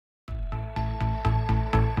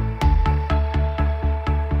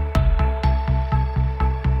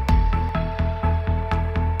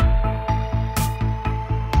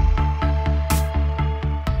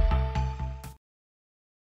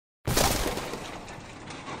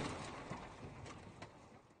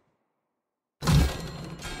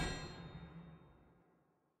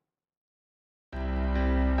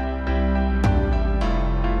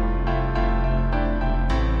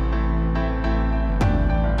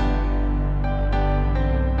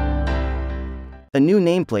A new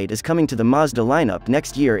nameplate is coming to the Mazda lineup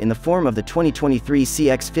next year in the form of the 2023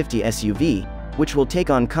 CX-50 SUV, which will take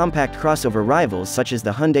on compact crossover rivals such as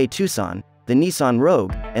the Hyundai Tucson, the Nissan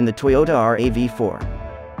Rogue, and the Toyota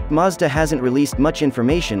RAV4. Mazda hasn't released much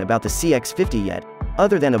information about the CX-50 yet,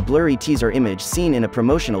 other than a blurry teaser image seen in a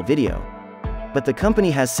promotional video. But the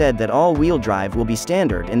company has said that all-wheel drive will be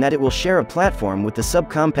standard and that it will share a platform with the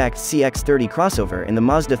subcompact CX-30 crossover and the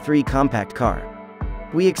Mazda 3 compact car.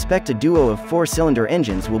 We expect a duo of 4-cylinder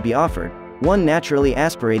engines will be offered, one naturally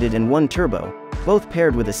aspirated and one turbo, both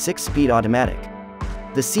paired with a 6-speed automatic.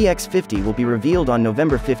 The CX-50 will be revealed on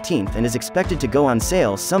November 15th and is expected to go on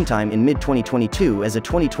sale sometime in mid-2022 as a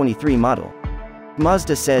 2023 model.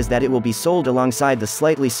 Mazda says that it will be sold alongside the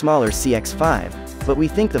slightly smaller CX-5, but we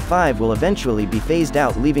think the 5 will eventually be phased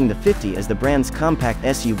out, leaving the 50 as the brand's compact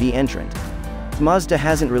SUV entrant. Mazda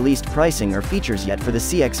hasn't released pricing or features yet for the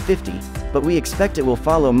CX-50, but we expect it will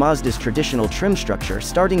follow Mazda's traditional trim structure,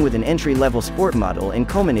 starting with an entry-level sport model and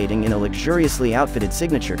culminating in a luxuriously outfitted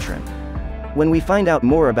signature trim. When we find out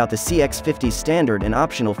more about the CX-50's standard and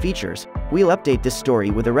optional features, we'll update this story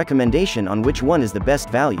with a recommendation on which one is the best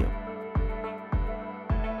value.